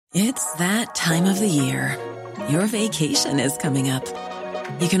It's that time of the year. Your vacation is coming up.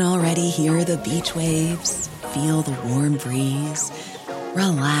 You can already hear the beach waves, feel the warm breeze,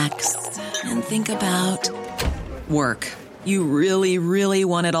 relax, and think about work. You really, really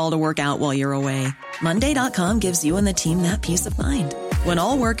want it all to work out while you're away. Monday.com gives you and the team that peace of mind. When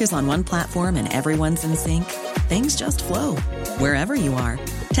all work is on one platform and everyone's in sync, things just flow. Wherever you are,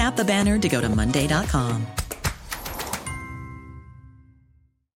 tap the banner to go to Monday.com.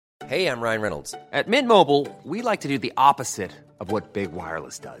 Hey, I'm Ryan Reynolds. At Mint Mobile, we like to do the opposite of what Big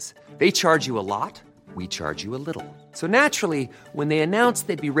Wireless does. They charge you a lot, we charge you a little. So naturally, when they announced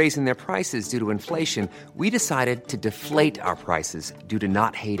they'd be raising their prices due to inflation, we decided to deflate our prices due to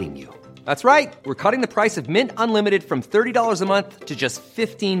not hating you. That's right. We're cutting the price of Mint Unlimited from $30 a month to just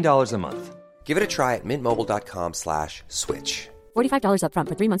 $15 a month. Give it a try at mintmobile.com/switch. $45 up front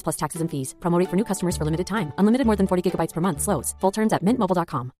for 3 months plus taxes and fees. Promo rate for new customers for limited time. Unlimited more than 40 gigabytes per month. Slows full terms at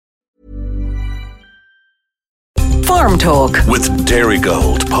mintmobile.com. Farm Talk with Dairy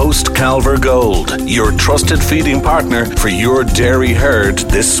Gold. Post Calver Gold, your trusted feeding partner for your dairy herd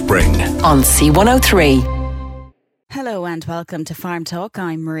this spring. on C103. Hello and welcome to Farm Talk.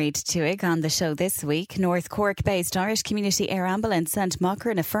 I'm Mairead Tuig. On the show this week, North Cork-based Irish Community Air Ambulance and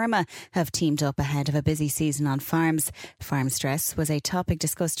Macra na Firma have teamed up ahead of a busy season on farms. Farm stress was a topic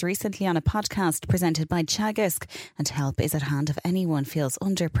discussed recently on a podcast presented by Teagasc, and help is at hand if anyone feels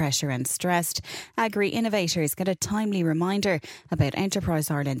under pressure and stressed. Agri-innovators get a timely reminder about Enterprise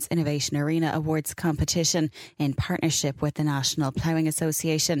Ireland's Innovation Arena Awards competition in partnership with the National Ploughing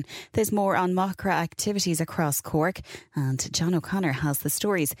Association. There's more on Macra activities across Cork, and John O'Connor has the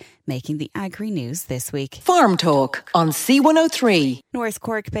stories making the agri news this week. Farm Talk on C103. North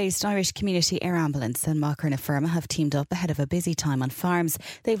Cork-based Irish Community Air Ambulance and Macra na Firma have teamed up ahead of a busy time on farms.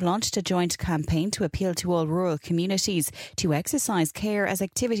 They've launched a joint campaign to appeal to all rural communities to exercise care as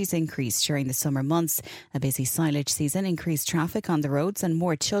activities increase during the summer months. A busy silage season, increased traffic on the roads and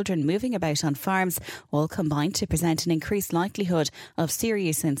more children moving about on farms all combined to present an increased likelihood of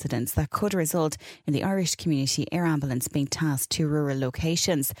serious incidents that could result in the Irish Community Air Ambulance being tasked to rural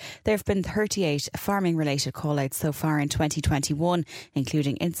locations. There have been 38 farming-related call-outs so far in 2021,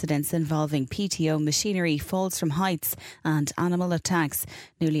 including incidents involving PTO machinery, falls from heights and animal attacks.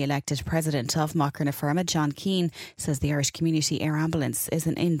 Newly elected president of Macra na Firma, John Keane, says the Irish Community Air Ambulance is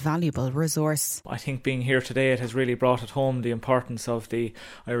an invaluable resource. I think being here today, it has really brought it home, the importance of the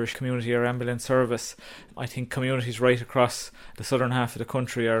Irish Community Air Ambulance service. I think communities right across the southern half of the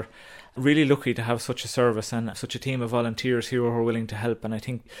country are really lucky to have such a service and such a team of volunteers here who are willing to help. And I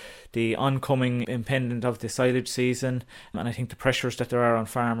think the oncoming impending of the silage season, and I think the pressures that there are on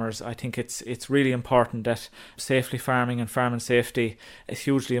farmers, I think it's really important that safely farming and farming safety is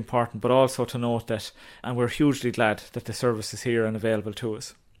hugely important, but also to note that, and we're hugely glad that the service is here and available to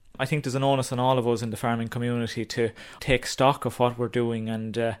us. I think there's an onus on all of us in the farming community to take stock of what we're doing,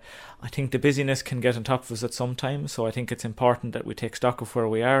 and I think the busyness can get on top of us at some time, so I think it's important that we take stock of where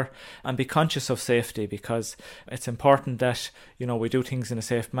we are and be conscious of safety, because it's important that, you know, we do things in a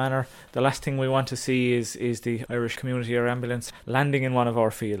safe manner. The last thing we want to see is the Irish Community Air Ambulance landing in one of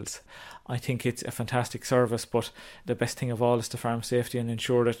our fields. I think it's a fantastic service, but the best thing of all is to farm safety and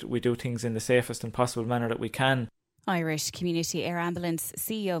ensure that we do things in the safest and possible manner that we can. Irish Community Air Ambulance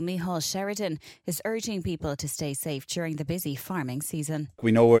CEO Micheál Sheridan is urging people to stay safe during the busy farming season.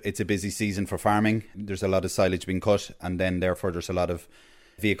 We know it's a busy season for farming. There's a lot of silage being cut, and then therefore there's a lot of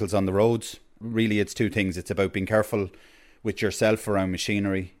vehicles on the roads. Really, it's two things. It's about being careful with yourself around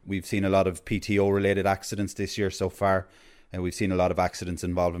machinery. We've seen a lot of PTO related accidents this year so far. We've seen a lot of accidents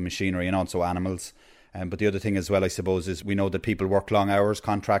involving machinery and also animals. But the other thing as well, I suppose, is we know that people work long hours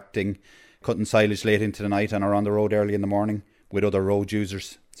contracting, cutting silage late into the night, and are on the road early in the morning with other road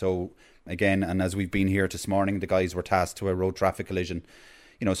users. So again, and as we've been here this morning, the guys were tasked to a road traffic collision.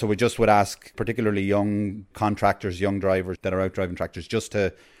 You know, so we just would ask particularly young contractors, young drivers that are out driving tractors, just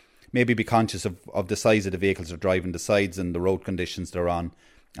to maybe be conscious of the size of the vehicles they're driving, the sides and the road conditions they're on,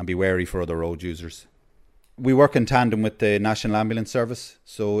 and be wary for other road users. We work in tandem with the National Ambulance Service,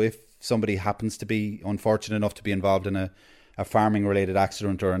 so if somebody happens to be unfortunate enough to be involved in a farming related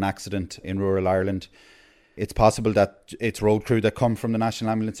accident or an accident in rural Ireland, it's possible that it's road crew that come from the National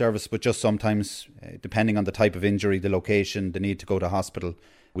Ambulance Service, but just sometimes, depending on the type of injury, the location, the need to go to hospital,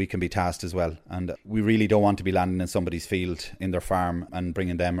 we can be tasked as well. And we really don't want to be landing in somebody's field in their farm and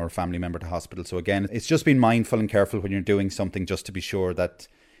bringing them or a family member to hospital. So again, it's just being mindful and careful when you're doing something, just to be sure that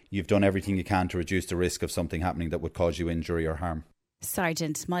you've done everything you can to reduce the risk of something happening that would cause you injury or harm.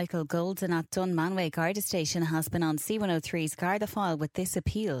 Sergeant Michael Golden at Dunmanway Garda Station has been on C103's Garda File with this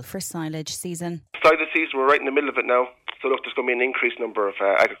appeal for silage season. Silage season, we're right in the middle of it now. So look, there's going to be an increased number of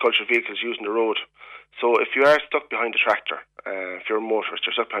agricultural vehicles using the road. So if you are stuck behind the tractor, if you're a motorist,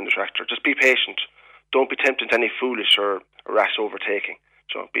 you're stuck behind the tractor, just be patient. Don't be tempted to any foolish or rash overtaking.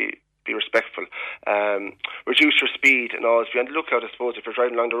 Be respectful. Reduce your speed and all. Be on the lookout, I suppose, if you're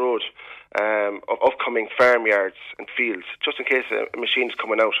driving along the road of upcoming farmyards and fields, just in case a machine is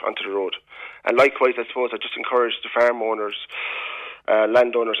coming out onto the road. And likewise, I suppose, I just encourage the farm owners,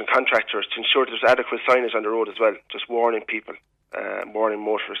 landowners and contractors to ensure that there's adequate signage on the road as well, just warning people, warning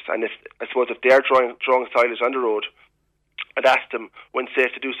motorists. And if they are drawing silage on the road, I'd ask them, when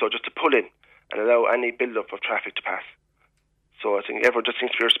safe to do so, just to pull in and allow any build-up of traffic to pass. So I think everyone just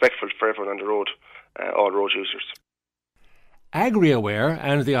needs to be respectful for everyone on the road, all road users. AgriAware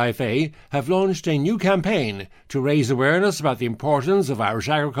and the IFA have launched a new campaign to raise awareness about the importance of Irish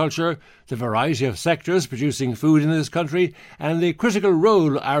agriculture, the variety of sectors producing food in this country, and the critical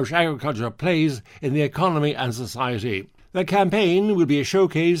role Irish agriculture plays in the economy and society. The campaign will be a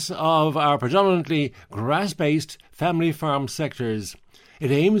showcase of our predominantly grass-based family farm sectors.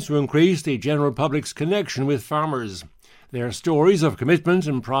 It aims to increase the general public's connection with farmers. Their stories of commitment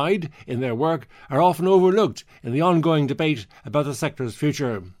and pride in their work are often overlooked in the ongoing debate about the sector's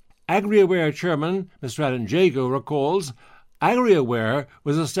future. AgriAware chairman Mr. Alan Jago recalls AgriAware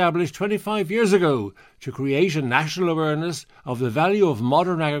was established 25 years ago to create a national awareness of the value of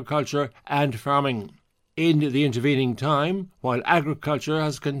modern agriculture and farming. In the intervening time, while agriculture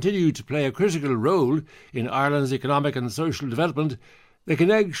has continued to play a critical role in Ireland's economic and social development, the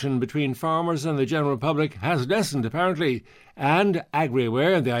connection between farmers and the general public has lessened, apparently, and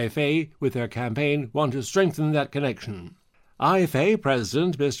AgriAware and the IFA, with their campaign, want to strengthen that connection. IFA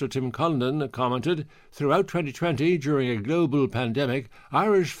President Mr. Tim Cullinan commented, throughout 2020, during a global pandemic,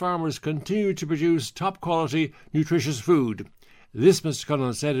 Irish farmers continued to produce top-quality, nutritious food. This, Mr.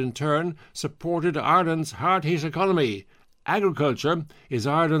 Cullinan said, in turn, supported Ireland's hard-hit economy. Agriculture is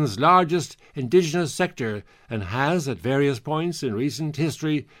Ireland's largest indigenous sector and has, at various points in recent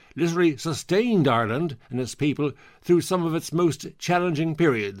history, literally sustained Ireland and its people through some of its most challenging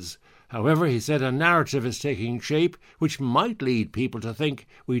periods. However, he said, a narrative is taking shape which might lead people to think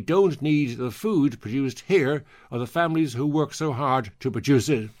we don't need the food produced here or the families who work so hard to produce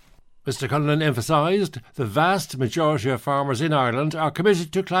it. Mr. Cullinan emphasised the vast majority of farmers in Ireland are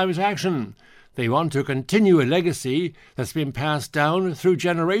committed to climate action. They want to continue a legacy that's been passed down through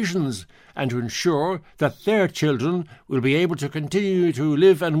generations and to ensure that their children will be able to continue to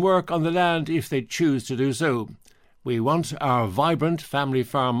live and work on the land if they choose to do so. We want our vibrant family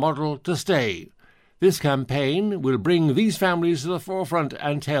farm model to stay. This campaign will bring these families to the forefront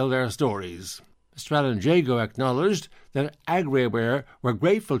and tell their stories. Mr. Alan Jago acknowledged that AgriAware were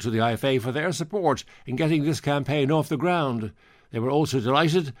grateful to the IFA for their support in getting this campaign off the ground. They were also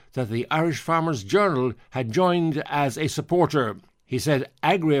delighted that the Irish Farmers Journal had joined as a supporter. He said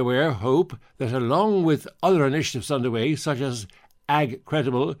AgriAware hope that along with other initiatives underway, such as Ag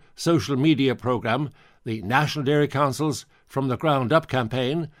Credible social media programme, the National Dairy Council's From the Ground Up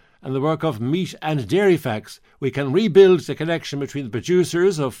campaign, and the work of Meat and Dairy Facts, we can rebuild the connection between the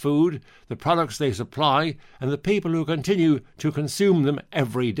producers of food, the products they supply, and the people who continue to consume them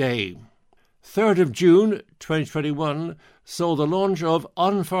every day. 3rd of June 2021 saw the launch of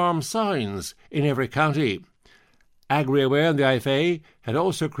on-farm signs in every county. AgriAware and the IFA had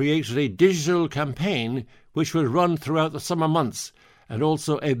also created a digital campaign which will run throughout the summer months, and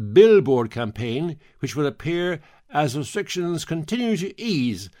also a billboard campaign which will appear as restrictions continue to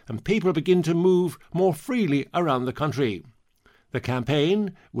ease and people begin to move more freely around the country. The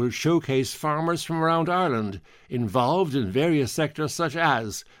campaign will showcase farmers from around Ireland involved in various sectors such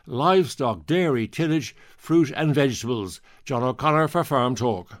as livestock, dairy, tillage, fruit and vegetables. John O'Connor for Farm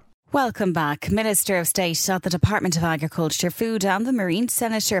Talk. Welcome back. Minister of State at the Department of Agriculture, Food and the Marine,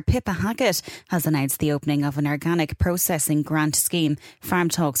 Senator Pippa Hackett, has announced the opening of an organic processing grant scheme. Farm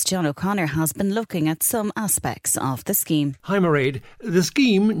Talk's John O'Connor has been looking at some aspects of the scheme. Hi Mairead. The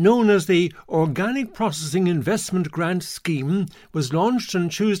scheme, known as the Organic Processing Investment Grant Scheme, was launched on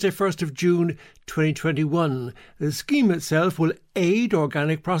Tuesday 1st of June 2021. The scheme itself will aid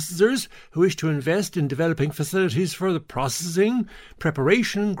organic processors who wish to invest in developing facilities for the processing,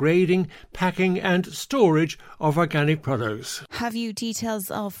 preparation, grading, packing and storage of organic products. Have you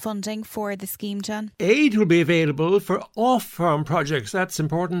details of funding for the scheme, John? Aid will be available for off-farm projects. That's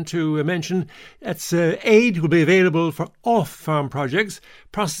important to mention. Aid will be available for off-farm projects.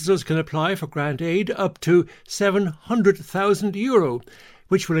 Processors can apply for grant aid up to €700,000,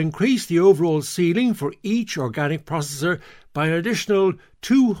 which will increase the overall ceiling for each organic processor by an additional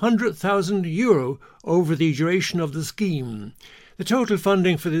 €200,000 over the duration of the scheme. The total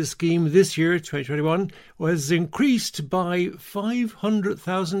funding for this scheme this year, 2021, was increased by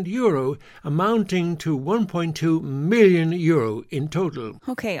 €500,000, amounting to €1.2 million in total.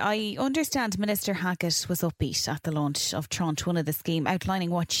 OK, I understand Minister Hackett was upbeat at the launch of Tranche 1 of the scheme, outlining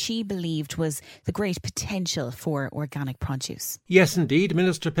what she believed was the great potential for organic produce. Yes, indeed.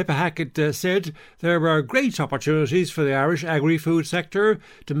 Minister Pippa Hackett said there are great opportunities for the Irish agri-food sector.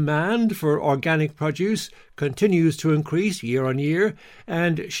 Demand for organic produce continues to increase year on year,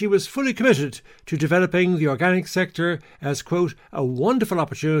 and she was fully committed to developing the organic sector as, quote, a wonderful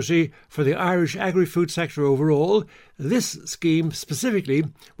opportunity for the Irish agri-food sector overall. This scheme specifically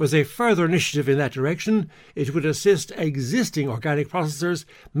was a further initiative in that direction. It would assist existing organic processors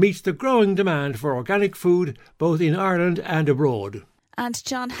meet the growing demand for organic food both in Ireland and abroad. And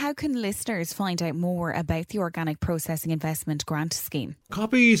John, how can listeners find out more about the Organic Processing Investment Grant Scheme?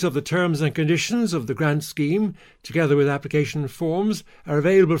 Copies of the terms and conditions of the grant scheme, together with application forms, are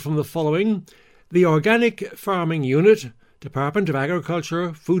available from the following: the Organic Farming Unit, Department of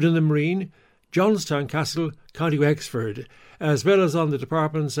Agriculture, Food and the Marine, Johnstown Castle, County Wexford, as well as on the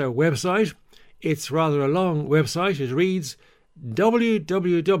department's website. It's rather a long website. It reads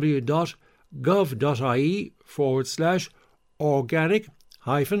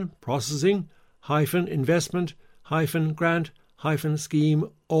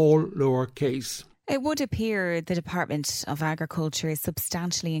all lowercase. It would appear the Department of Agriculture is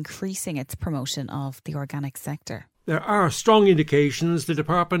substantially increasing its promotion of the organic sector. There are strong indications the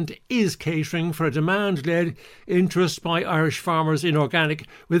department is catering for a demand-led interest by Irish farmers in organic,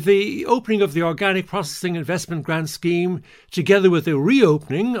 with the opening of the Organic Processing Investment Grant Scheme, together with the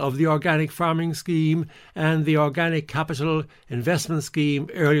reopening of the Organic Farming Scheme and the Organic Capital Investment Scheme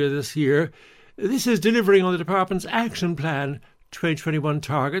earlier this year. This is delivering on the department's action plan 2021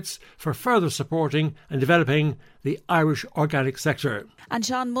 targets for further supporting and developing the Irish organic sector. And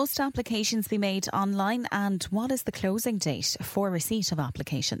John, must applications be made online, and what is the closing date for receipt of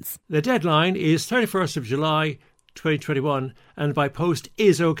applications? The deadline is 31st of July 2021, and by post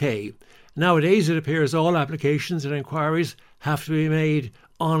is OK. Nowadays it appears all applications and inquiries have to be made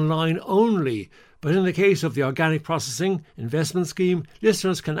online only. But in the case of the Organic Processing Investment Scheme,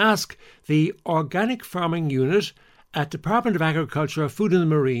 listeners can ask the Organic Farming Unit at Department of Agriculture, Food and the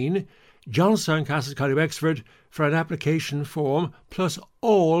Marine, Johnstown Castle, County Wexford, for an application form, plus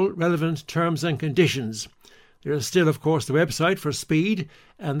all relevant terms and conditions. There is still, of course, the website for speed,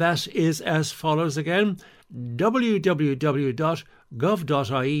 and that is as follows again: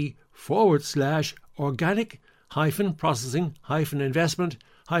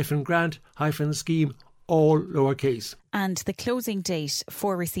 www.gov.ie/organic-processing-investment-grant-scheme, all lowercase. And the closing date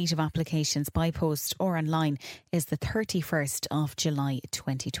for receipt of applications by post or online is the 31st of July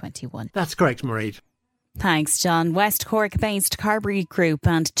 2021. That's correct, Mairead. Thanks, John. West Cork-based Carbery Group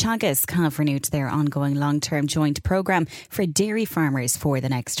and Teagasc have renewed their ongoing long-term joint programme for dairy farmers for the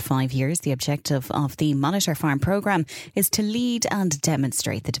next 5 years. The objective of the Monitor Farm programme is to lead and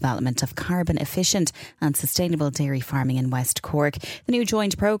demonstrate the development of carbon-efficient and sustainable dairy farming in West Cork. The new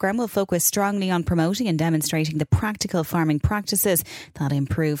joint programme will focus strongly on promoting and demonstrating the practical farming practices that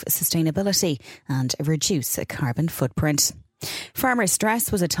improve sustainability and reduce a carbon footprint. Farmer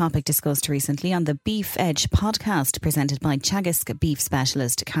stress was a topic discussed recently on the Beef Edge podcast presented by Teagasc beef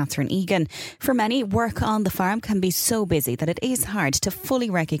specialist Catherine Egan. For many, work on the farm can be so busy that it is hard to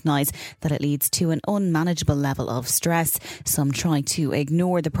fully recognise that it leads to an unmanageable level of stress. Some try to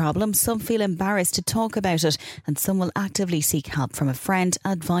ignore the problem, some feel embarrassed to talk about it, and some will actively seek help from a friend,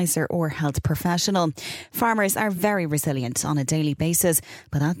 advisor or health professional. Farmers are very resilient on a daily basis,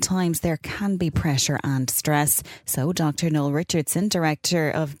 but at times there can be pressure and stress. So Dr. Noel Richardson,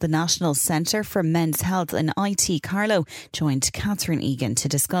 Director of the National Centre for Men's Health in IT Carlow, joined Catherine Egan to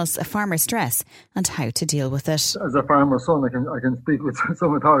discuss farmer stress and how to deal with it. As a farmer's son, I can speak with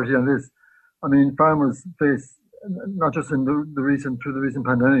some authority on this. I mean, farmers face, not just in through the recent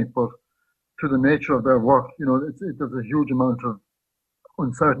pandemic, but through the nature of their work, there's a huge amount of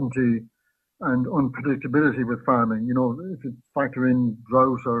uncertainty and unpredictability with farming. If you factor in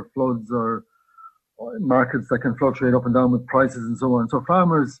drought or floods or markets that can fluctuate up and down with prices and so on. So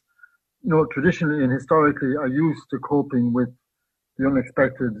farmers, traditionally and historically are used to coping with the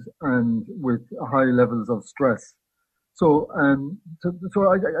unexpected and with high levels of stress. So I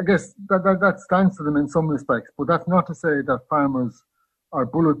guess that stands to them in some respects, but that's not to say that farmers are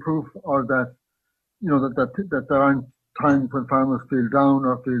bulletproof or that, that there aren't times when farmers feel down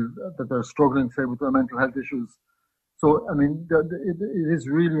or feel that they're struggling, say, with their mental health issues. So, I mean, it is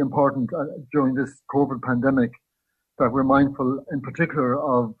really important during this COVID pandemic that we're mindful in particular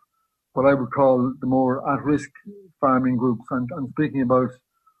of what I would call the more at-risk farming groups. And I'm speaking about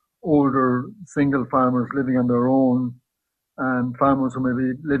older single farmers living on their own, and farmers who may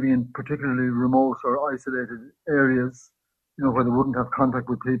be living in particularly remote or isolated areas, where they wouldn't have contact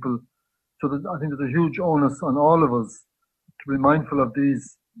with people. So I think there's a huge onus on all of us to be mindful of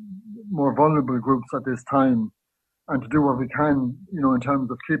these more vulnerable groups at this time, and to do what we can, in terms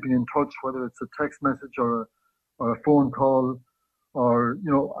of keeping in touch, whether it's a text message or a phone call, or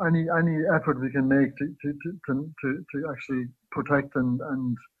any effort we can make to actually protect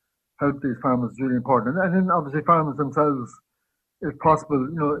and help these farmers is really important. And then obviously farmers themselves, if possible,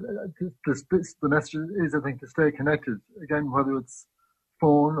 the message is, I think, to stay connected. Again, whether it's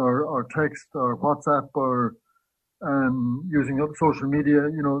phone or text or WhatsApp or using social media,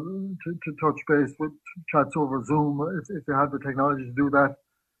 to touch base with chats over Zoom, if they have the technology to do that,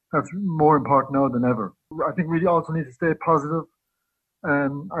 that's more important now than ever. I think we also need to stay positive,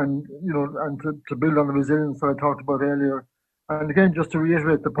 and to build on the resilience that I talked about earlier. And again, just to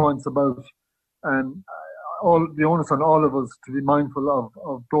reiterate the points about all the onus on all of us to be mindful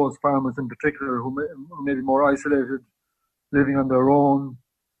of those farmers in particular who may be more isolated, living on their own,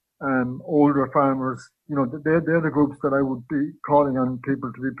 older farmers. They're the groups that I would be calling on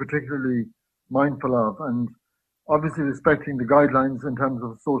people to be particularly mindful of, and obviously respecting the guidelines in terms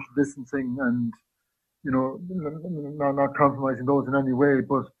of social distancing and not compromising those in any way.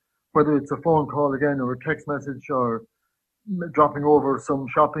 But whether it's a phone call again, or a text message, or dropping over some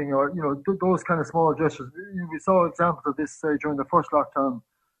shopping, or those kind of small gestures. We saw examples of this during the first lockdown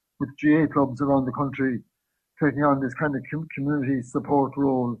with GA clubs around the country taking on this kind of community support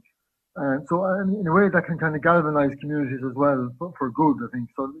role. So in a way that can kind of galvanise communities as well for good, I think.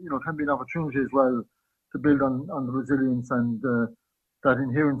 So it can be an opportunity as well to build on the resilience and that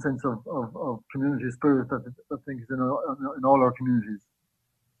inherent sense of community spirit that I think is in all our communities.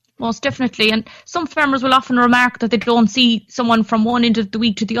 Most definitely. And some farmers will often remark that they don't see someone from one end of the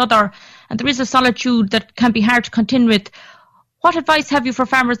week to the other, and there is a solitude that can be hard to contend with. What advice have you for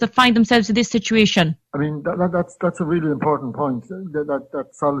farmers that find themselves in this situation? I mean, that's a really important point, that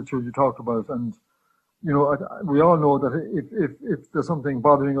solitude you talked about. And, we all know that if there's something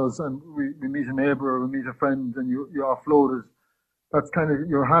bothering us and we meet a neighbour or we meet a friend and you offload it, that's kind of,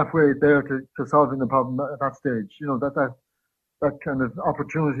 you're halfway there to solving the problem at that stage. That kind of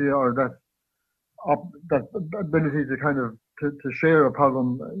opportunity, or that ability to kind of to share a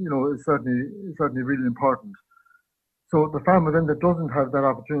problem, is certainly really important. So the farmer then that doesn't have that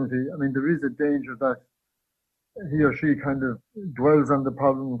opportunity, I mean, there is a danger that he or she kind of dwells on the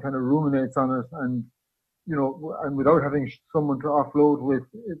problem, kind of ruminates on it, and and without having someone to offload with,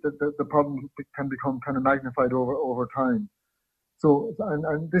 the problem can become kind of magnified over time. So,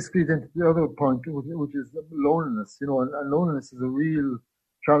 and this feeds into the other point, which is loneliness. And loneliness is a real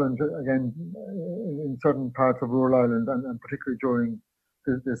challenge, again, in certain parts of rural Ireland, and particularly during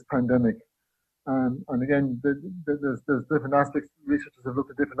this pandemic. And again, there's different aspects. Researchers have looked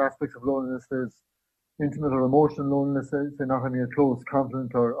at different aspects of loneliness. There's intimate or emotional loneliness, say not having a close,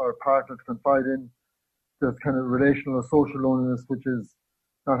 confident or partner to confide in. There's kind of relational or social loneliness, which is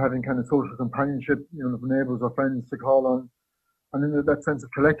not having kind of social companionship, neighbours or friends to call on. And then that sense of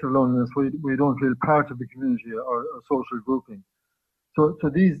collective loneliness where you don't feel part of the community or social grouping. So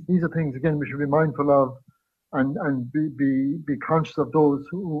these are things, again, we should be mindful of and be conscious of those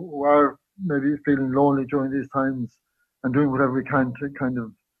who are maybe feeling lonely during these times, and doing whatever we can to kind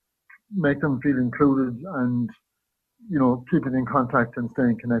of make them feel included and, keeping in contact and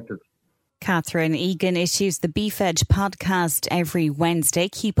staying connected. Catherine Egan issues the Beef Edge podcast every Wednesday.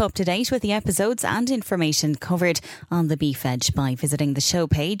 Keep up to date with the episodes and information covered on the Beef Edge by visiting the show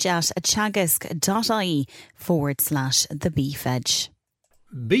page at teagasc.ie/the Beef Edge.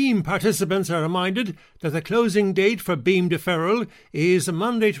 Beam participants are reminded that the closing date for Beam deferral is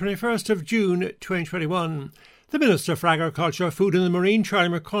Monday 21st of June 2021. The Minister for Agriculture, Food and the Marine, Charlie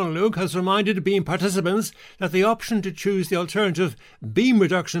McConalogue, has reminded Beam participants that the option to choose the alternative Beam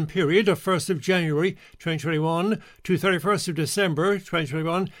reduction period of 1st of January 2021 to 31st of December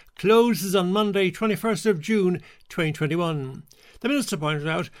 2021 closes on Monday 21st of June 2021. The Minister pointed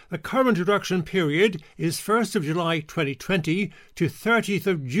out the current reduction period is 1st of July 2020 to 30th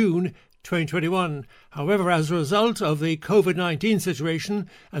of June 2021. However, as a result of the COVID-19 situation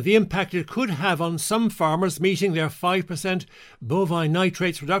and the impact it could have on some farmers meeting their 5% bovine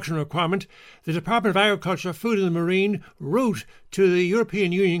nitrates reduction requirement, the Department of Agriculture, Food and the Marine wrote to the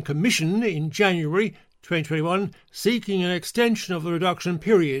European Union Commission in January 2021 seeking an extension of the reduction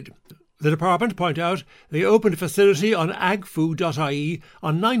period. The department point out they opened a facility on agfood.ie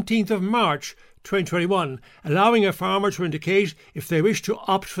on 19th of March 2021, allowing a farmer to indicate if they wish to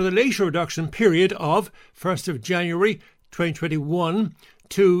opt for the later reduction period of 1st of January 2021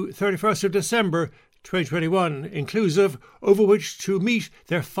 to 31st of December 2021, inclusive, over which to meet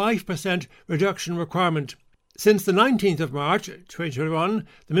their 5% reduction requirement. Since the 19th of March 2021,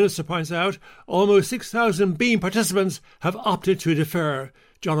 the Minister points out, almost 6,000 Beam participants have opted to defer.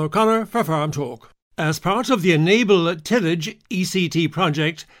 John O'Connor for Farm Talk. As part of the Enable Tillage ECT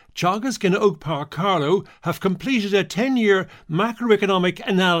project, Teagasc and Oak Park Carlow have completed a 10-year macroeconomic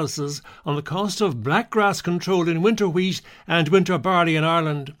analysis on the cost of blackgrass control in winter wheat and winter barley in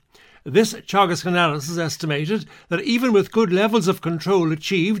Ireland. This Teagasc analysis estimated that even with good levels of control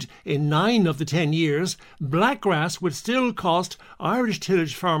achieved in 9 of the 10 years, blackgrass would still cost Irish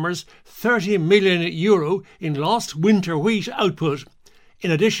tillage farmers €30 million in lost winter wheat output. In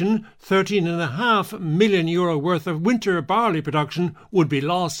addition, €13.5 million worth of winter barley production would be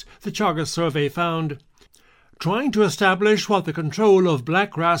lost, the Teagasc survey found. Trying to establish what the control of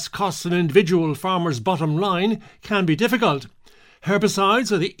blackgrass costs an individual farmer's bottom line can be difficult.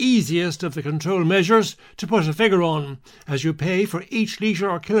 Herbicides are the easiest of the control measures to put a figure on, as you pay for each litre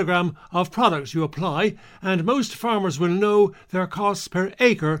or kilogram of product you apply, and most farmers will know their costs per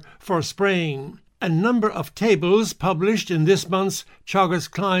acre for spraying. A number of tables published in this month's Teagasc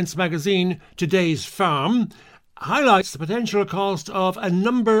Clients magazine, Today's Farm, highlights the potential cost of a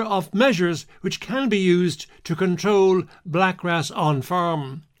number of measures which can be used to control blackgrass on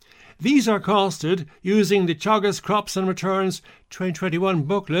farm. These are costed using the Teagasc Crops and Returns 2021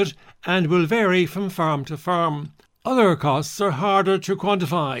 booklet and will vary from farm to farm. Other costs are harder to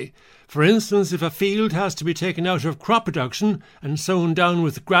quantify. For instance, if a field has to be taken out of crop production and sown down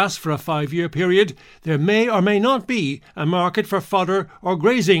with grass for a 5-year period, there may or may not be a market for fodder or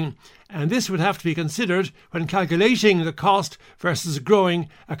grazing, and this would have to be considered when calculating the cost versus growing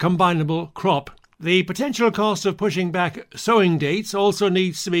a combinable crop. The potential cost of pushing back sowing dates also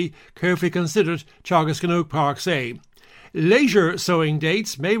needs to be carefully considered, Teagasc and Oak Park say. Later sowing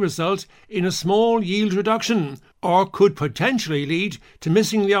dates may result in a small yield reduction, or could potentially lead to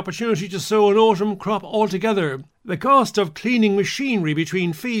missing the opportunity to sow an autumn crop altogether. The cost of cleaning machinery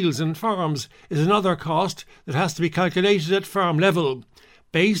between fields and farms is another cost that has to be calculated at farm level,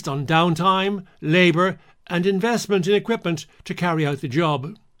 based on downtime, labour and investment in equipment to carry out the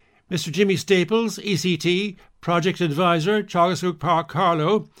job. Mr. Jimmy Staples, ECT, Project Advisor, Teagasc Oak Park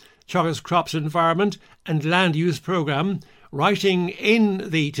Carlow, Teagasc Crops Environment and Land Use Programme, writing in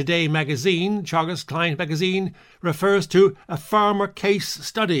the Today magazine, Teagasc Client magazine, refers to a farmer case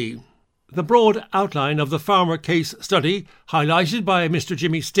study. The broad outline of the farmer case study, highlighted by Mr.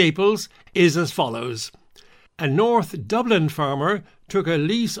 Jimmy Staples, is as follows. A North Dublin farmer took a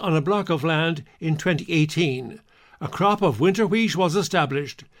lease on a block of land in 2018. A crop of winter wheat was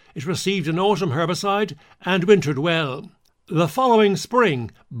established. It received an autumn herbicide and wintered well. The following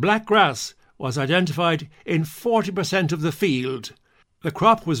spring, blackgrass was identified in 40% of the field. The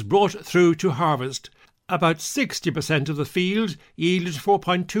crop was brought through to harvest. About 60% of the field yielded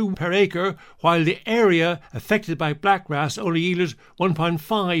 4.2 per acre, while the area affected by blackgrass only yielded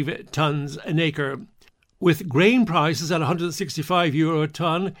 1.5 tonnes an acre. With grain prices at €165 a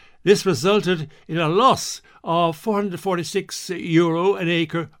tonne, this resulted in a loss of €446 an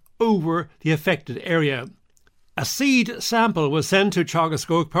acre over the affected area. A seed sample was sent to Teagasc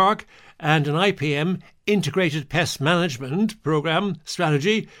Oak Park and an IPM, Integrated Pest Management Programme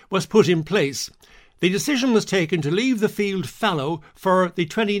strategy, was put in place. The decision was taken to leave the field fallow for the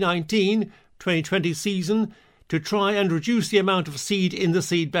 2019-2020 season to try and reduce the amount of seed in the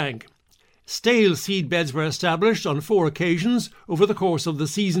seed bank. Stale seed beds were established on 4 occasions over the course of the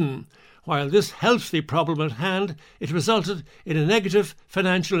season. While this helped the problem at hand, it resulted in a negative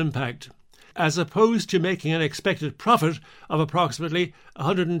financial impact. As opposed to making an expected profit of approximately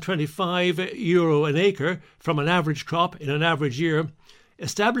 €125 an acre from an average crop in an average year,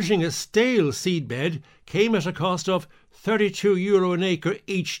 establishing a stale seed bed came at a cost of €32 an acre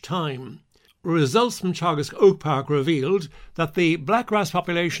each time. Results from Teagasc Oak Park revealed that the blackgrass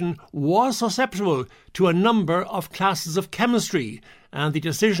population was susceptible to a number of classes of chemistry, and the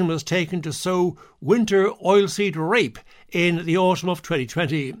decision was taken to sow winter oilseed rape in the autumn of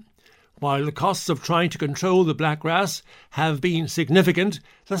 2020. While the costs of trying to control the blackgrass have been significant,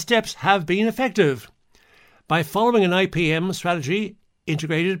 the steps have been effective. By following an IPM strategy,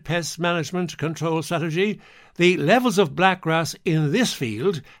 Integrated Pest Management Control Strategy, the levels of blackgrass in this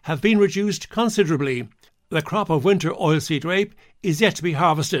field have been reduced considerably. The crop of winter oilseed rape is yet to be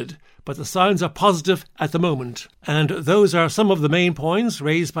harvested, but the signs are positive at the moment. And those are some of the main points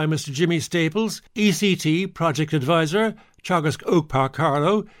raised by Mr. Jimmy Staples, ECT Project Advisor, Teagasc Oak Park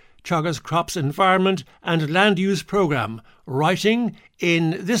Carlow, Teagasc Crops Environment and Land Use Programme, writing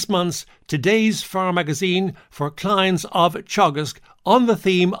in this month's Today's Farm magazine for clients of Teagasc on the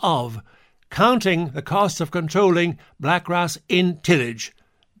theme of counting the cost of controlling blackgrass in tillage.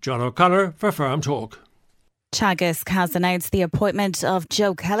 John O'Connor for Farm Talk. Teagasc has announced the appointment of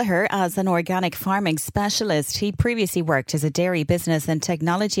Joe Kelleher as an organic farming specialist. He previously worked as a dairy business and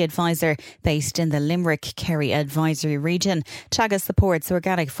technology advisor based in the Limerick Kerry advisory region. Teagasc supports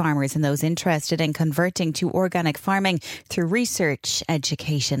organic farmers and those interested in converting to organic farming through research,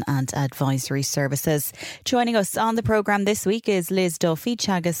 education and advisory services. Joining us on the programme this week is Liz Duffy,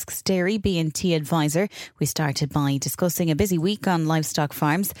 Teagasc's dairy B&T advisor. We started by discussing a busy week on livestock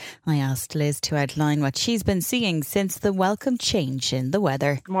farms. I asked Liz to outline what she's been seeing since the welcome change in the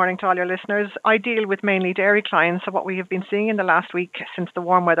weather. Good morning to all your listeners. I deal with mainly dairy clients, so what we have been seeing in the last week since the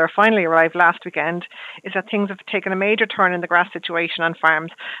warm weather finally arrived last weekend is that things have taken a major turn in the grass situation on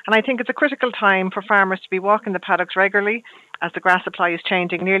farms, and I think it's a critical time for farmers to be walking the paddocks regularly, as the grass supply is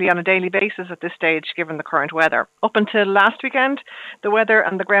changing nearly on a daily basis at this stage given the current weather. Up until last weekend, the weather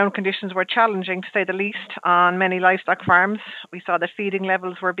and the ground conditions were challenging to say the least on many livestock farms. We saw that feeding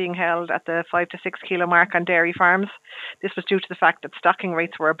levels were being held at the 5 to 6 kilo mark on dairy farms. This was due to the fact that stocking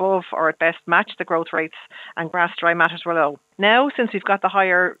rates were above or at best matched the growth rates and grass dry matters were low. Now, since we've got the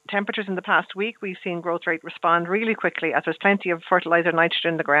higher temperatures in the past week, we've seen growth rate respond really quickly as there's plenty of fertiliser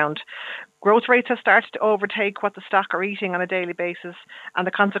nitrogen in the ground. Growth rates have started to overtake what the stock are eating on a daily basis, and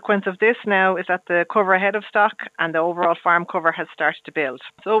the consequence of this now is that the cover ahead of stock and the overall farm cover has started to build.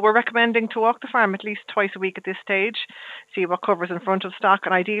 So we're recommending to walk the farm at least twice a week at this stage, see what cover's in front of stock,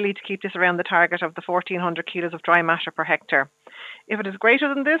 and ideally to keep this around the target of the 1,400 kilos of dry matter per hectare. If it is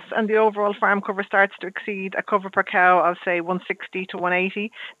greater than this and the overall farm cover starts to exceed a cover per cow of say 160 to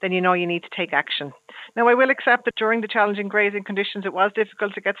 180, then you know you need to take action. Now I will accept that during the challenging grazing conditions it was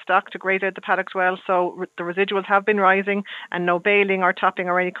difficult to get stock to grade out the paddocks well, so the residuals have been rising and no baling or topping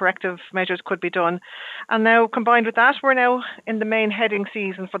or any corrective measures could be done. And now combined with that, we're now in the main heading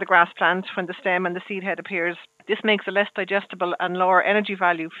season for the grass plant when the stem and the seed head appears. This makes a less digestible and lower energy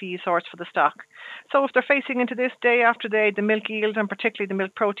value feed source for the stock. So if they're facing into this day after day, the milk yield and particularly the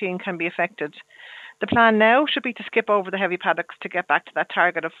milk protein can be affected. The plan now should be to skip over the heavy paddocks to get back to that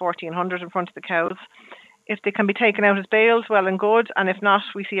target of 1,400 in front of the cows. If they can be taken out as bales, well and good, and if not,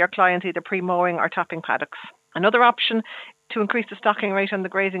 we see our clients either pre-mowing or topping paddocks. Another option to increase the stocking rate on the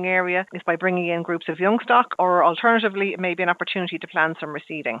grazing area is by bringing in groups of young stock, or alternatively it may be an opportunity to plan some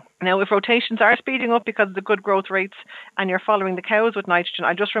reseeding. Now if rotations are speeding up because of the good growth rates and you're following the cows with nitrogen,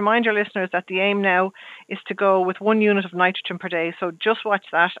 I just remind your listeners that the aim now is to go with 1 unit of nitrogen per day, so just watch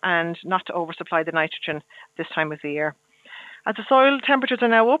that and not to oversupply the nitrogen this time of the year. As the soil temperatures are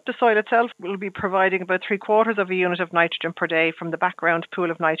now up, the soil itself will be providing about 3/4 of a unit of nitrogen per day from the background pool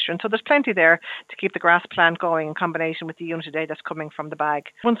of nitrogen. So there's plenty there to keep the grass plant going in combination with the unit a day that's coming from the bag.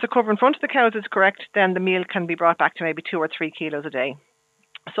 Once the cover in front of the cows is correct, then the meal can be brought back to maybe 2 or 3 kilos a day.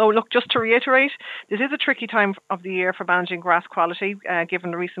 So look, just to reiterate, this is a tricky time of the year for managing grass quality given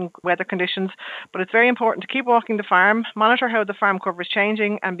the recent weather conditions, but it's very important to keep walking the farm, monitor how the farm cover is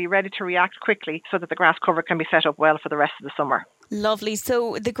changing and be ready to react quickly so that the grass cover can be set up well for the rest of the summer. Lovely.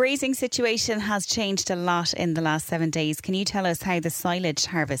 So the grazing situation has changed a lot in the last 7 days. Can you tell us how the silage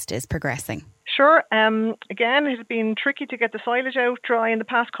harvest is progressing? Sure. Again, it has been tricky to get the silage out dry in the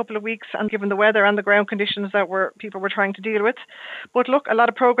past couple of weeks, and given the weather and the ground conditions that people were trying to deal with. But look, a lot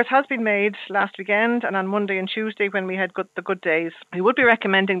of progress has been made last weekend and on Monday and Tuesday when we had the good days. We would be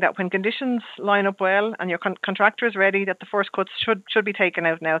recommending that when conditions line up well and your contractor is ready, that the first cuts should be taken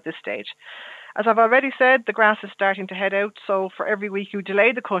out now at this stage. As I've already said, the grass is starting to head out, so for every week you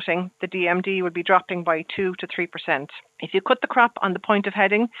delay the cutting, the DMD will be dropping by 2 to 3%. If you cut the crop on the point of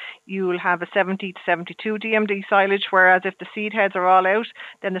heading, you will have a 70 to 72 DMD silage, whereas if the seed heads are all out,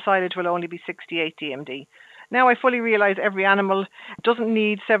 then the silage will only be 68 DMD. Now, I fully realise every animal doesn't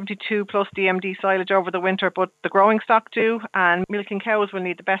need 72 plus DMD silage over the winter, but the growing stock do, and milking cows will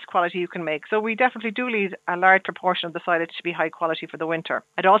need the best quality you can make. So we definitely do need a large proportion of the silage to be high quality for the winter.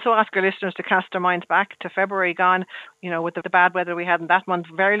 I'd also ask our listeners to cast their minds back to February gone. With the bad weather we had in that month,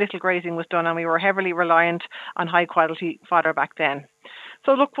 very little grazing was done and we were heavily reliant on high quality fodder back then.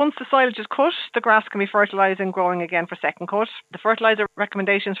 So look, once the silage is cut, the grass can be fertilised and growing again for second cut. The fertiliser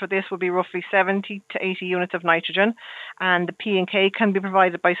recommendations for this would be roughly 70 to 80 units of nitrogen, and the P and K can be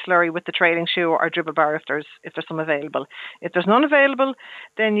provided by slurry with the trailing shoe or dribble bar if there's some available. If there's none available,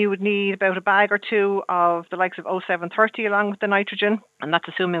 then you would need about a bag or two of the likes of 0730 along with the nitrogen, and that's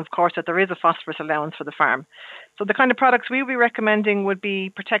assuming, of course, that there is a phosphorus allowance for the farm. So the kind of products we would be recommending would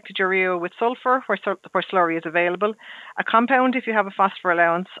be protected urea with sulphur where slurry is available, a compound if you have a phosphor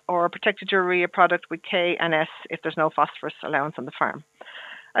allowance, or a protected urea product with K and S if there's no phosphorus allowance on the farm.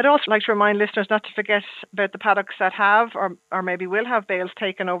 I'd also like to remind listeners not to forget about the paddocks that have or maybe will have bales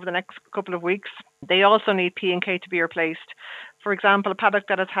taken over the next couple of weeks. They also need P and K to be replaced. For example, a paddock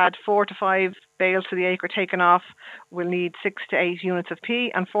that has had 4 to 5 bales to the acre taken off will need 6 to 8 units of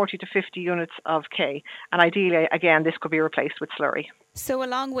P and 40 to 50 units of K. And ideally, again, this could be replaced with slurry. So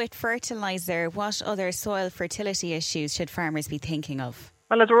along with fertiliser, what other soil fertility issues should farmers be thinking of?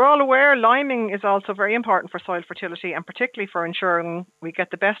 Well, as we're all aware, liming is also very important for soil fertility and particularly for ensuring we get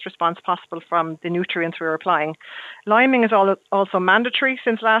the best response possible from the nutrients we're applying. Liming is also mandatory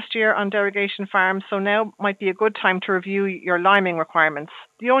since last year on derogation farms, so now might be a good time to review your liming requirements.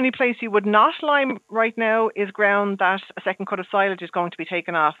 The only place you would not lime right now is ground that a second cut of silage is going to be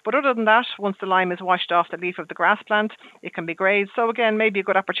taken off. But other than that, once the lime is washed off the leaf of the grass plant, it can be grazed. So again, maybe a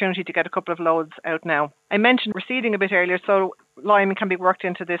good opportunity to get a couple of loads out now. I mentioned reseeding a bit earlier, so liming can be worked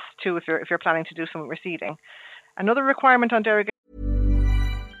into this too if you're planning to do some reseeding. Another requirement on derogation.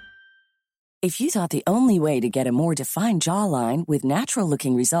 If you thought the only way to get a more defined jawline with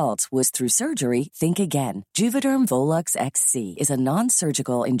natural-looking results was through surgery, think again. Juvederm Volux XC is a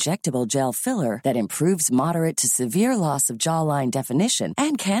non-surgical injectable gel filler that improves moderate to severe loss of jawline definition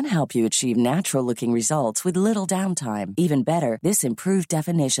and can help you achieve natural-looking results with little downtime. Even better, this improved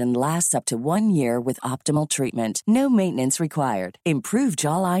definition lasts up to 1 year with optimal treatment. No maintenance required. Improve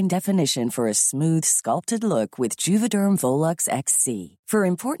jawline definition for a smooth, sculpted look with Juvederm Volux XC. For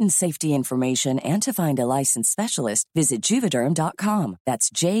important safety information and to find a licensed specialist, visit Juvederm.com. That's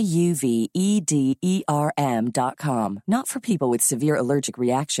JUVEDERM.com. Not for people with severe allergic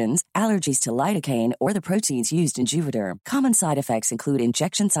reactions, allergies to lidocaine, or the proteins used in Juvederm. Common side effects include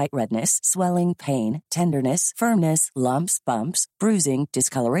injection site redness, swelling, pain, tenderness, firmness, lumps, bumps, bruising,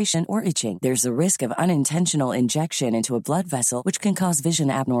 discoloration, or itching. There's a risk of unintentional injection into a blood vessel, which can cause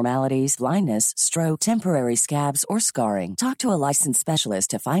vision abnormalities, blindness, stroke, temporary scabs, or scarring. Talk to a licensed specialist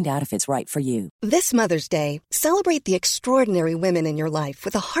to find out if it's right for you. This Mother's Day, celebrate the extraordinary women in your life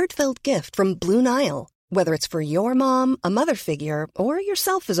with a heartfelt gift from Blue Nile. Whether it's for your mom, a mother figure, or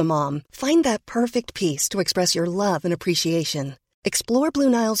yourself as a mom, find that perfect piece to express your love and appreciation. Explore Blue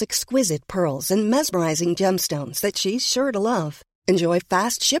Nile's exquisite pearls and mesmerizing gemstones that she's sure to love. Enjoy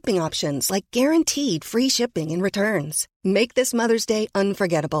fast shipping options like guaranteed free shipping and returns. Make this Mother's Day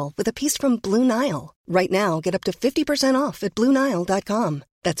unforgettable with a piece from Blue Nile. Right now, get up to 50% off at BlueNile.com.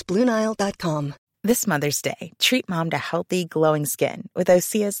 That's BlueNile.com. This Mother's Day, treat mom to healthy, glowing skin with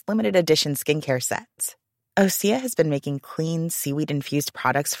Osea's limited edition skincare sets. Osea has been making clean, seaweed-infused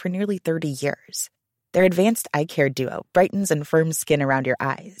products for nearly 30 years. Their advanced eye care duo brightens and firms skin around your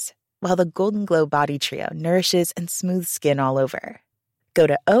eyes, while the Golden Glow Body Trio nourishes and smooths skin all over. Go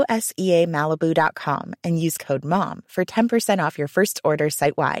to OSEAMalibu.com and use code MOM for 10% off your first order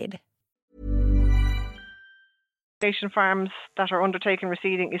site-wide. Farms that are undertaking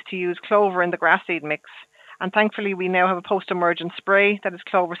reseeding is to use clover in the grass seed mix. And thankfully, we now have a post-emergent spray that is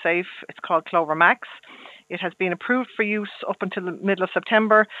clover safe. It's called Clover Max. It has been approved for use up until the middle of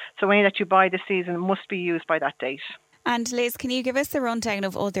September. So any that you buy this season must be used by that date. And Liz, can you give us a rundown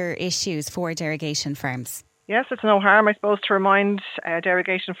of other issues for derogation farms? Yes, it's no harm, I suppose, to remind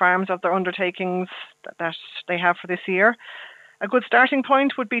derogation farms of their undertakings that they have for this year. A good starting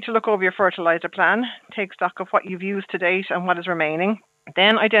point would be to look over your fertiliser plan, take stock of what you've used to date and what is remaining.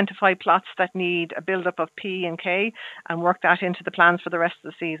 Then identify plots that need a build-up of P and K and work that into the plans for the rest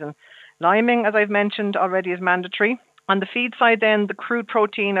of the season. Liming, as I've mentioned already, is mandatory. On the feed side then, the crude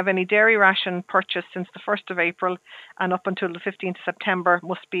protein of any dairy ration purchased since the 1st of April and up until the 15th of September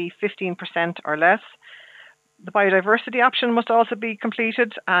must be 15% or less. The biodiversity option must also be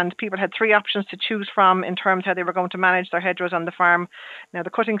completed, and people had 3 options to choose from in terms of how they were going to manage their hedgerows on the farm. Now, the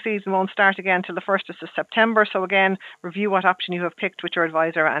cutting season won't start again till the 1st of September, so again, review what option you have picked with your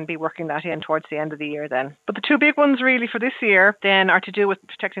advisor and be working that in towards the end of the year then. But the 2 big ones really for this year then are to do with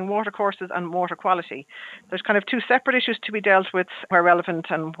protecting watercourses and water quality. There's kind of 2 separate issues to be dealt with where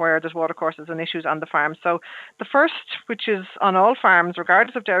relevant and where there's watercourses and issues on the farm. So the first, which is on all farms,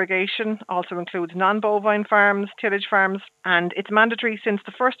 regardless of derogation, also includes non-bovine farms, farms, tillage farms, and it's mandatory since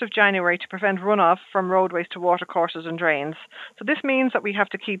the 1st of January to prevent runoff from roadways to watercourses and drains. So this means that we have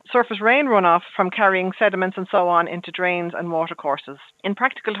to keep surface rain runoff from carrying sediments and so on into drains and watercourses. In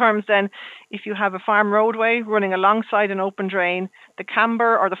practical terms then, if you have a farm roadway running alongside an open drain, the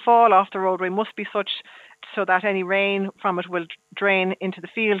camber or the fall off the roadway must be such so that any rain from it will drain into the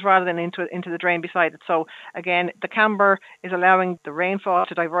field rather than into the drain beside it. So again, the camber is allowing the rainfall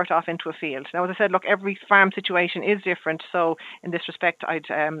to divert off into a field. Now, as I said, look, every farm situation is different. So in this respect, I'd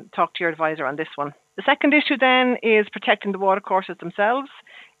talk to your advisor on this one. The second issue then is protecting the watercourses themselves.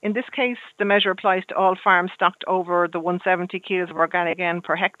 In this case, the measure applies to all farms stocked over the 170 kilos of organic N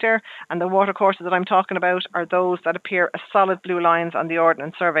per hectare, and the watercourses that I'm talking about are those that appear as solid blue lines on the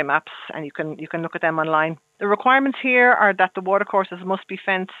Ordnance Survey maps, and you can look at them online. The requirements here are that the watercourses must be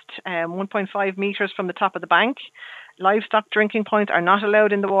fenced 1.5 metres from the top of the bank. Livestock drinking points are not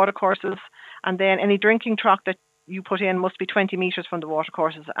allowed in the watercourses, and then any drinking trough that you put in must be 20 metres from the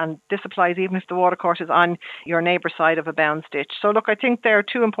watercourses, and this applies even if the watercourse is on your neighbour's side of a bounds ditch. So look, I think there are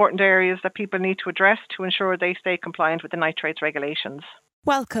two important areas that people need to address to ensure they stay compliant with the nitrates regulations.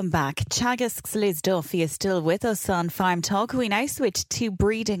 Welcome back. Teagasc's Liz Duffy is still with us on Farm Talk. We now switch to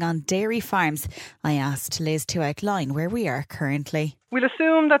breeding on dairy farms. I asked Liz to outline where we are currently. We'll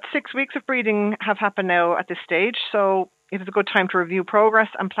assume that 6 weeks of breeding have happened now at this stage, so it is a good time to review progress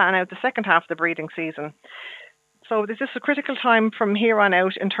and plan out the second half of the breeding season. So this is a critical time from here on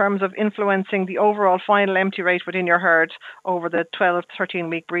out in terms of influencing the overall final empty rate within your herd over the 12 to 13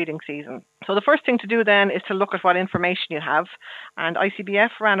 week breeding season. So the first thing to do then is to look at what information you have. And ICBF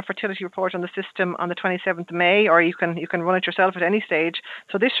ran a fertility report on the system on the 27th of May, or you can run it yourself at any stage.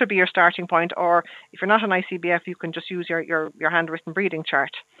 So this should be your starting point, or if you're not an ICBF, you can just use your handwritten breeding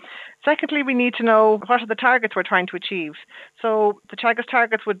chart. Secondly, we need to know what are the targets we're trying to achieve. So the Teagasc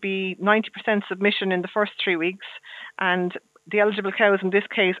targets would be 90% submission in the first 3 weeks, and the eligible cows in this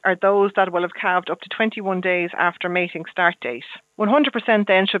case are those that will have calved up to 21 days after mating start date. 100%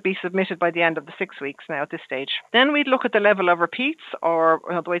 then should be submitted by the end of the 6 weeks now at this stage. Then we'd look at the level of repeats, or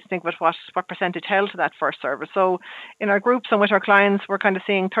the way to think about what percentage held to that first service. So in our groups and with our clients, we're kind of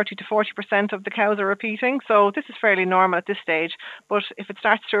seeing 30 to 40% of the cows are repeating. So this is fairly normal at this stage. But if it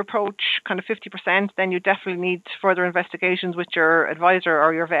starts to approach kind of 50%, then you definitely need further investigations with your advisor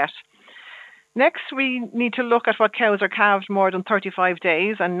or your vet. Next, we need to look at what cows are calved more than 35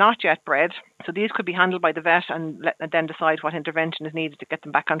 days and not yet bred. So these could be handled by the vet and then decide what intervention is needed to get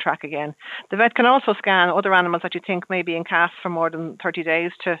them back on track again. The vet can also scan other animals that you think may be in calf for more than 30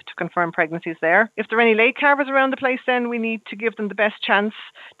 days to confirm pregnancies there. If there are any late calvers around the place, then we need to give them the best chance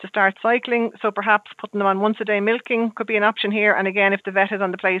to start cycling. So perhaps putting them on once a day milking could be an option here. And again, if the vet is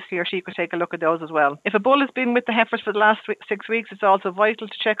on the place, he or she could take a look at those as well. If a bull has been with the heifers for the last 6 weeks, it's also vital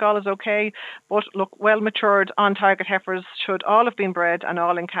to check all is okay. But look, well-matured on-target heifers should all have been bred and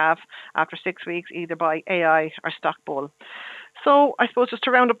all in calf after 6 weeks, either by AI or stock bull. So I suppose just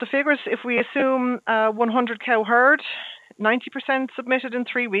to round up the figures, if we assume a 100 cow herd, 90% submitted in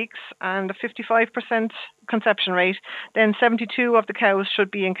 3 weeks and a 55% conception rate, then 72 of the cows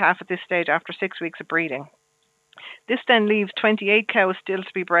should be in calf at this stage after 6 weeks of breeding. This then leaves 28 cows still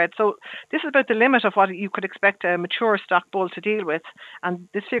to be bred. So this is about the limit of what you could expect a mature stock bull to deal with. And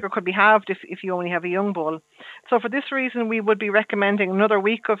this figure could be halved if you only have a young bull. So for this reason, we would be recommending another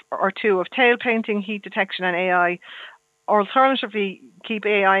week or two of tail painting, heat detection and AI. Or alternatively, keep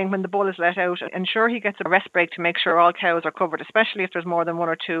AIing when the bull is let out. Ensure he gets a rest break to make sure all cows are covered, especially if there's more than one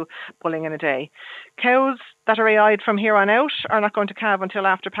or two bulling in a day. Cows that are AI'd from here on out are not going to calve until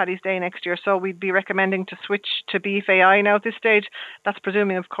after Paddy's Day next year, so we'd be recommending to switch to beef AI now at this stage. That's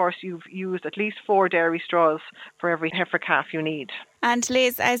presuming, of course, you've used at least 4 dairy straws for every heifer calf you need. And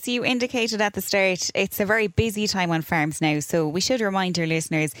Liz, as you indicated at the start, it's a very busy time on farms now, so we should remind our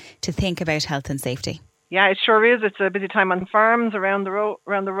listeners to think about health and safety. Yeah, it sure is. It's a busy time on farms, around the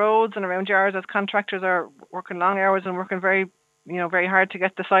roads and around yards, as contractors are working long hours and working very hard to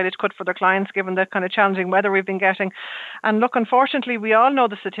get the silage cut for their clients, given the kind of challenging weather we've been getting. And look, unfortunately, we all know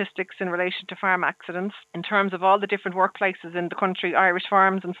the statistics in relation to farm accidents. In terms of all the different workplaces in the country, Irish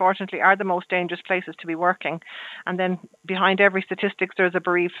farms, unfortunately, are the most dangerous places to be working. And then behind every statistics, there's a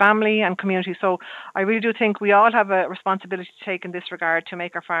bereaved family and community. So I really do think we all have a responsibility to take in this regard to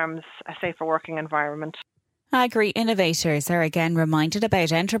make our farms a safer working environment. Agri-innovators are again reminded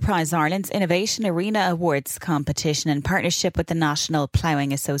about Enterprise Ireland's Innovation Arena Awards competition in partnership with the National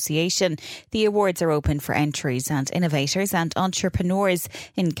Ploughing Association. The awards are open for entries, and innovators and entrepreneurs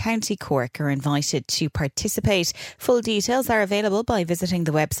in County Cork are invited to participate. Full details are available by visiting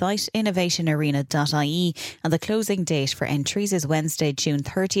the website innovationarena.ie, and the closing date for entries is Wednesday, June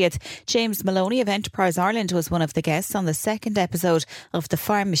 30th. James Maloney of Enterprise Ireland was one of the guests on the second episode of the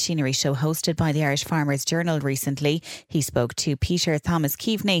Farm Machinery Show hosted by the Irish Farmers Journal recently. He spoke to Peter Thomas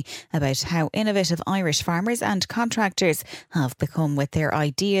Keaveney about how innovative Irish farmers and contractors have become with their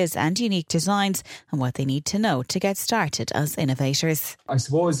ideas and unique designs, and what they need to know to get started as innovators. I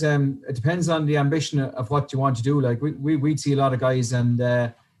suppose it depends on the ambition of what you want to do. Like we'd see a lot of guys, and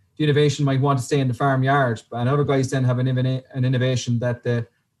the innovation might want to stay in the farmyard, and other guys then have an innovation that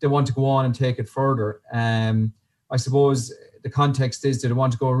they want to go on and take it further. I suppose the context is that they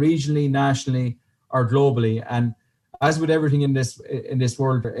want to go regionally, nationally, or globally. And as with everything in this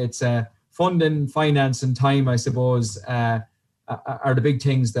world, it's funding, finance, and time, I suppose, are the big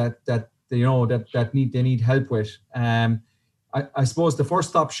things that they need help with. I suppose the first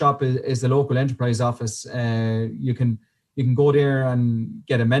stop shop is the local enterprise office. You can go there and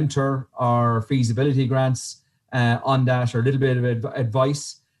get a mentor or feasibility grants on that, or a little bit of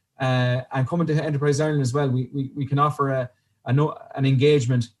advice. And coming to Enterprise Ireland as well, we can offer an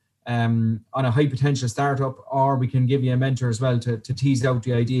engagement on a high potential startup, or we can give you a mentor as well to tease out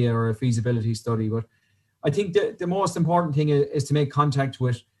the idea or a feasibility study. But I think the most important thing is to make contact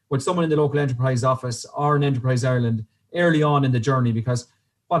with someone in the local enterprise office or in Enterprise Ireland early on in the journey, because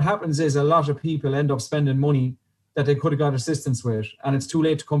what happens is a lot of people end up spending money that they could have got assistance with, and it's too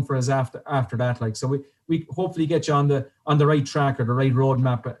late to come for us after that. Like, so we hopefully get you on the right track or the right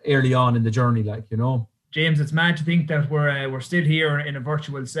roadmap early on in the journey, like, you know. James, it's mad to think that we're still here in a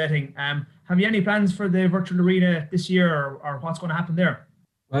virtual setting. Have you any plans for the virtual arena this year, or what's going to happen there?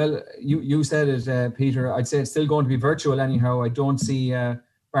 Well, you said it, Peter. I'd say it's still going to be virtual anyhow. I don't see,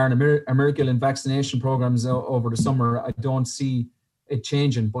 barring a miracle in vaccination programs over the summer, I don't see it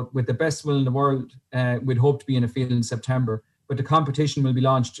changing. But with the best will in the world, we'd hope to be in a field in September. But the competition will be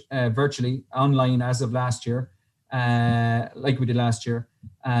launched virtually, online as of last year, like we did last year.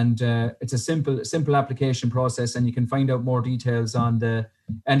 And it's a simple application process, and you can find out more details on the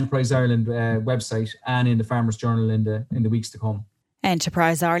Enterprise Ireland website and in the Farmers Journal in the weeks to come.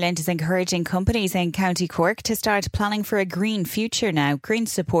 Enterprise Ireland is encouraging companies in County Cork to start planning for a green future now. Green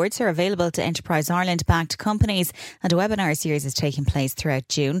supports are available to Enterprise Ireland-backed companies, and a webinar series is taking place throughout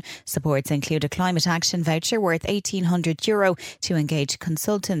June. Supports include a climate action voucher worth €1,800 to engage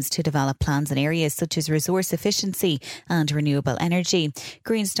consultants to develop plans in areas such as resource efficiency and renewable energy.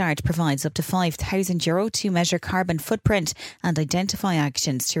 Green Start provides up to €5,000 to measure carbon footprint and identify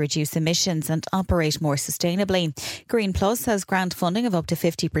actions to reduce emissions and operate more sustainably. Green Plus has grant funding of up to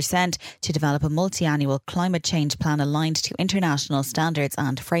 50% to develop a multi-annual climate change plan aligned to international standards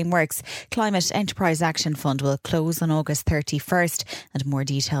and frameworks. Climate Enterprise Action Fund will close on August 31st, and more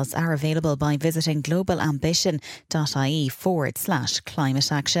details are available by visiting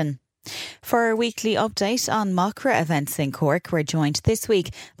globalambition.ie/climate action. For a weekly update on Macra events in Cork, we're joined this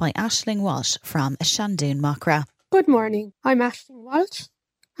week by Aisling Walsh from Shandoon Macra. Good morning, I'm Aisling Walsh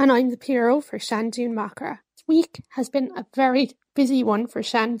and I'm the PRO for Shandoon Macra. This week has been a very busy one for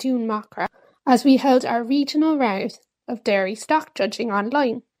Shandoon Macra as we held our regional round of dairy stock judging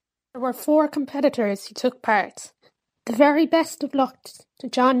online. There were 4 competitors who took part. The very best of luck to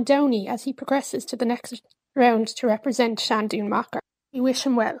John Downey as he progresses to the next round to represent Shandoon Macra. We wish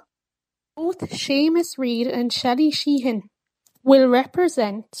him well. Both Seamus Reid and Shelley Sheehan will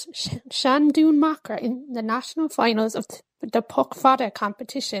represent Shandoon Macra in the national finals of the Puck Fada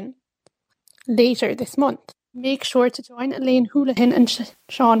competition later this month. Make sure to join Elaine Houlihan and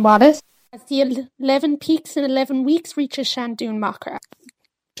Sean Wallace as the 11 Peaks in 11 Weeks reaches Shandoon Macra.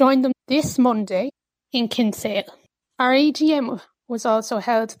 Join them this Monday in Kinsale. Our AGM was also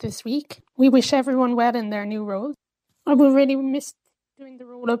held this week. We wish everyone well in their new roles. I will really miss doing the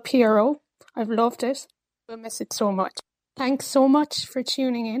role of PRO. I've loved it. We'll miss it so much. Thanks so much for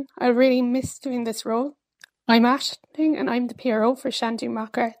tuning in. I really miss doing this role. I'm Aisling and I'm the PRO for Shandoon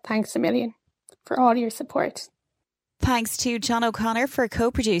Macra. Thanks a million for all your support. Thanks to John O'Connor for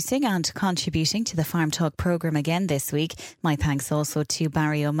co-producing and contributing to the Farm Talk programme again this week. My thanks also to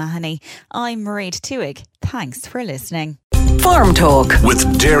Barry O'Mahony. I'm Mairead Tuig. Thanks for listening. Farm Talk with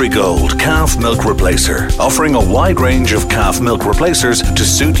Dairygold Calf Milk Replacer, offering a wide range of calf milk replacers to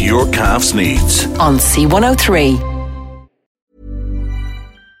suit your calf's needs. On C103.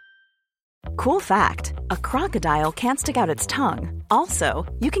 Cool fact, a crocodile can't stick out its tongue.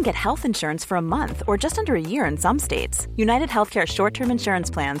 Also, you can get health insurance for a month or just under a year in some states. United Healthcare short-term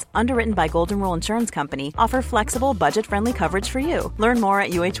insurance plans, underwritten by Golden Rule Insurance Company, offer flexible, budget-friendly coverage for you. Learn more at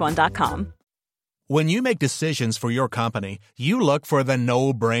uh1.com. When you make decisions for your company, you look for the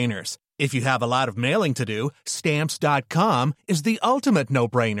no-brainers. If you have a lot of mailing to do, Stamps.com is the ultimate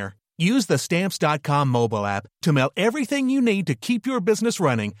no-brainer. Use the Stamps.com mobile app to mail everything you need to keep your business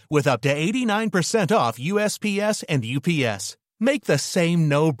running with up to 89% off USPS and UPS. Make the same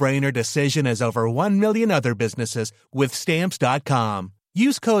no-brainer decision as over 1 million other businesses with Stamps.com.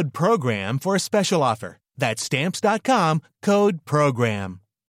 Use code PROGRAM for a special offer. That's Stamps.com, code PROGRAM.